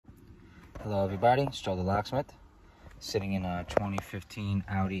Hello everybody, it's JoeDLocksmith, sitting in a 2015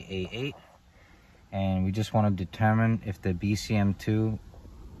 Audi A8, and we just want to determine if the BCM2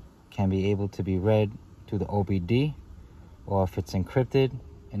 can be able to be read to the OBD, or if it's encrypted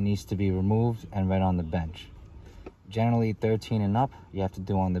and needs to be removed and read on the bench. Generally 13 and up you have to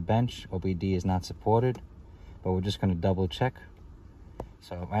do on the bench. OBD is not supported, but we're just going to double check.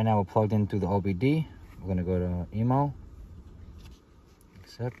 So right now we're plugged in through the OBD. We're going to go to Emo,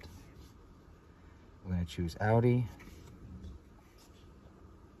 accept. We're going to choose Audi,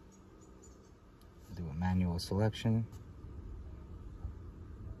 do a manual selection,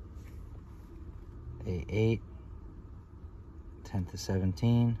 A8, 10 to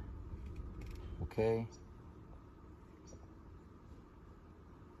 17, okay.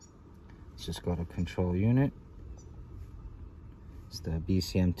 Let's just go to control unit. It's the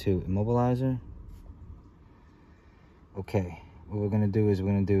BCM2 immobilizer. Okay. What we're going to do is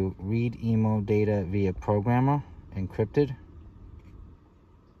we're going to do read emo data via programmer, encrypted.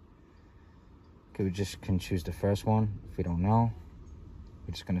 Okay, we just can choose the first one if we don't know.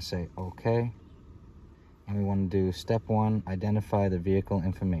 We're just going to say okay. And we want to do step 1, identify the vehicle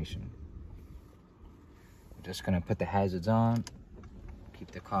information. We're just going to put the hazards on,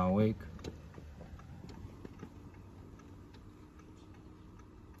 keep the car awake.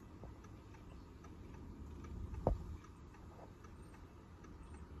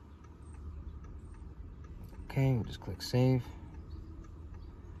 Okay, we'll just click save.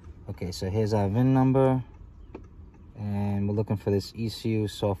 Okay, so here's our VIN number, and we're looking for this ECU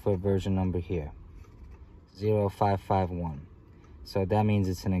software version number here, 0551. So that means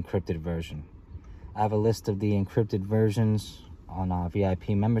it's an encrypted version. I have a list of the encrypted versions on our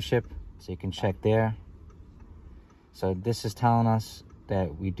VIP membership, so you can check there. So this is telling us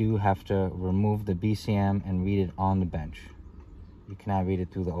that we do have to remove the BCM and read it on the bench. You cannot read it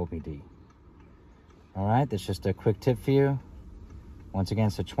through the OBD. All right, that's just a quick tip for you. Once again,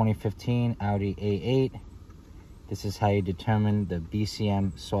 it's a 2015 Audi A8. This is how you determine the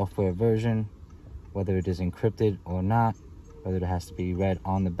BCM software version, whether it is encrypted or not, whether it has to be read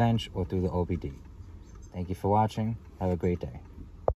on the bench or through the OBD. Thank you for watching. Have a great day.